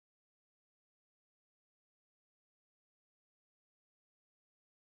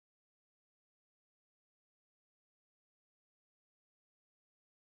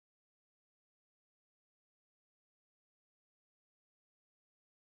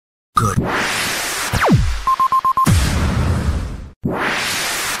good.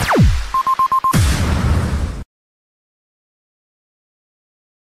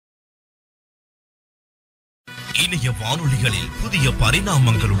 இணைய வானொலிகளில் புதிய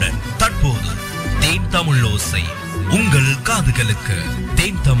பரிணாமங்களுடன் தற்போது தேன் தமிழ் ஓசை உங்கள் காதுகளுக்கு.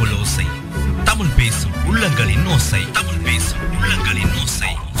 தேன் தமிழ் ஓசை, தமிழ் பேசும் உள்ளங்களின் ஓசை. தமிழ் பேசும் உள்ளங்களின்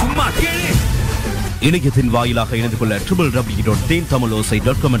ஓசை. சும்மா கேளு. இணையத்தின் வாயிலாக இணைந்து கொள்ள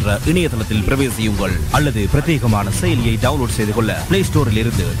www.tentamilossai.com என்ற இணையதளத்தில் பிரவேசியுங்கள். அல்லது பிரத்யேகமான செயலியை டவுன்லோட் செய்து கொள்ள பிளே ஸ்டோரில்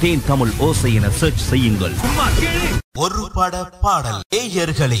இருந்து தேன் தமிழ் ஓசை என சர்ச் செய்யுங்கள். ஒரு பட பாடல்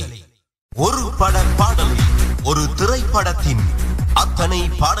நேயர்களே, ஒரு பட பாடல் ஒரு திரைப்படத்தின் அத்தனை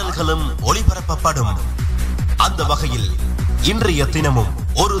பாடல்களும் ஒளிபரப்பப்படும். அந்த வகையில் இன்றைய தினமும்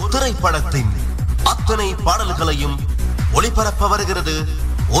ஒரு திரைப்படத்தின் அத்தனை பாடல்களையும் ஒளிபரப்ப வருகிறது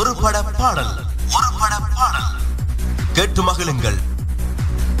ஒரு பட பாடல். ஒரு பட பாடல் கேட்டு மகிழுங்கள்.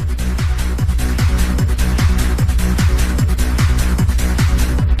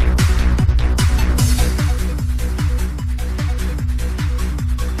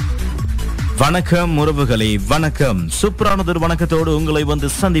 வணக்கம் உறவுகளே, வணக்கம். சூப்பரானதொரு வணக்கத்தோடு உங்களை வந்து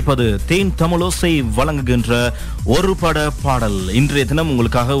சந்திப்பது தேன் தமிழோசை வழங்குகின்ற ஒரு பட பாடல். இன்றைய தினம்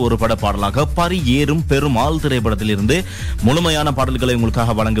உங்களுக்காக ஒரு பட பாடலாக பரியேறும் பெருமாள் திரைப்படத்தில் இருந்து முழுமையான பாடல்களை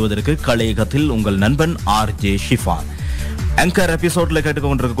உங்களுக்காக வழங்குவதற்கு கலையகத்தில் உங்கள் நண்பன் RJ ஷிஃபான். ஆங்கர் எபிசோட்ல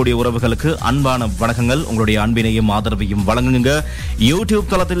கேட்டுக்கொண்டிருக்கக்கூடிய உறவுகளுக்கு அன்பான வணக்கங்கள். உங்களுடைய அன்பினையும் ஆதரவையும் வழங்குங்க.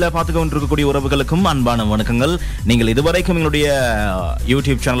 யூடியூப் தளத்தில் பார்த்து கொண்டிருக்கக்கூடிய உறவுகளுக்கும் அன்பான வணக்கங்கள். நீங்கள் இதுவரைக்கும் எங்களுடைய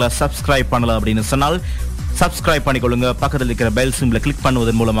யூடியூப் சேனலை சப்ஸ்கிரைப் பண்ணல அப்படின்னு சொன்னால் சப்ஸ்கிரைப் பண்ணிக்கொள்ளுங்க. பக்கத்தில் இருக்கிற பெல் சிம்பிளை கிளிக்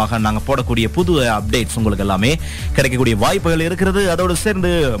பண்ணுவதன் மூலமாக நாங்கள் போடக்கூடிய புது அப்டேட்ஸ் உங்களுக்கு எல்லாமே கிடைக்கக்கூடிய வாய்ப்புகள் இருக்கிறது. அதோடு சேர்ந்து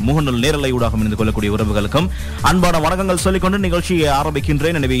முகநூல் நேரலை ஊடாக இணைந்து கொள்ளக்கூடிய உறவுகளுக்கும் அன்பான வணக்கங்கள் சொல்லிக்கொண்டு நிகழ்ச்சியை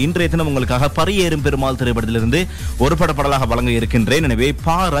ஆரம்பிக்கின்றேன். எனவே இன்றைய தினம் உங்களுக்காக பரியேறும் பெருமாள் திரைப்படத்திலிருந்து ஒரு பட பாடலாக வழங்க இருக்கின்றேன். எனவே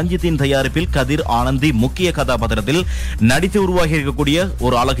ரஞ்சித்தின் தயாரிப்பில் கதிர் ஆனந்தி முக்கிய கதாபாத்திரத்தில் நடித்து உருவாகி இருக்கக்கூடிய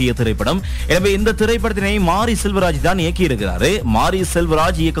ஒரு அழகிய திரைப்படம். எனவே இந்த திரைப்படத்தினை மாரி செல்வராஜ் தான் இயக்கி இருக்கிறார். மாரி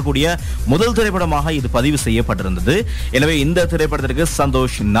செல்வராஜ் இயக்கக்கூடிய முதல் திரைப்படமாக இது பதிவு செய்யப்பட்டிருந்தது. எனவே இந்த திரைப்படத்திற்கு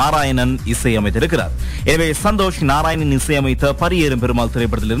சந்தோஷ் நாராயணன் இசையமைத்திருக்கிறார். எனவே சந்தோஷ் நாராயணன் இசையமைத்த பரியேறும் பெருமாள்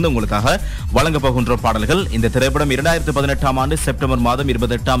திரைப்படத்திலிருந்து உங்களுக்காக வழங்க போகின்ற பாடல்கள். இந்த திரைப்படம் 2018 ஆண்டு செப்டம்பர் மாதம்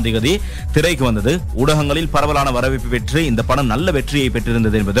 28ஆம் தேதி திரைக்கு வந்தது. ஊடகங்களில் பரவலான வரவேற்பு பெற்று இந்த படம் நல்ல வெற்றியை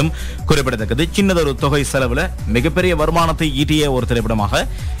பெற்றிருந்தது என்பதும் குறிப்பிடத்தக்கது. சின்னதொரு தொகை செலவுல மிகப்பெரிய வருமானத்தை ஈட்டிய ஒரு திரைப்படமாக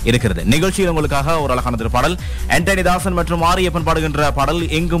இருக்கிறது. நிகழ்ச்சியில் உங்களுக்காக ஒரு அழகான பாடல் ஆண்டனி தாசன் மற்றும் ஆரியப்பன் பாடுகின்ற பாடல்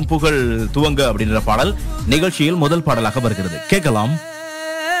எங்கும் புகழ் துவங்க அப்படின்ற பாடல் நிகழ்ச்சியில் முதல் பாடலாக வருகிறது. கேட்கலாம்.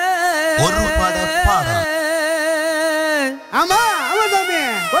 ஒரு பட பாடல். ஆமா ஆமா சாமி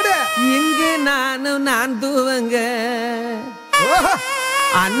போடு. இங்கு நான் துவங்க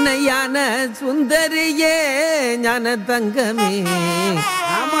அன்னையான சுந்தரியே ஞான தங்கமே.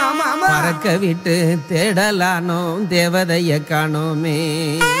 ஆமா ஆமா ஆமா மறக்க விட்டு தேடலானோ தேவதைய காணோமே.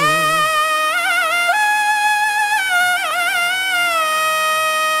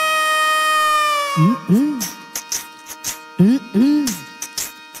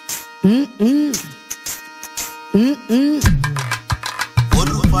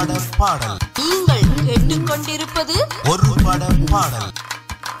 ஒரு பட பாடல். நீங்கள் கேட்டுக்கொண்டிருப்பது ஒரு பட பாடல்.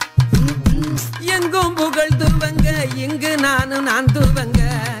 எங்கும் புகழ் துவங்க இங்கு நான் துவங்க.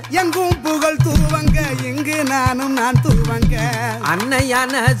 எங்கும் புகழ் தூவங்க இங்கு நான் தூவங்க.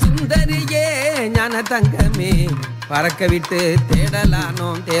 அன்னையான சுந்தரியே ஞான தங்கமே. பறக்க விட்டு தேடலானோ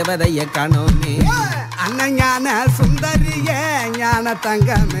தேவதைய காணோமே. அன்னையான சுந்தரியே ஞான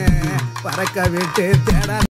தங்கமே. பறக்க விட்டு தேட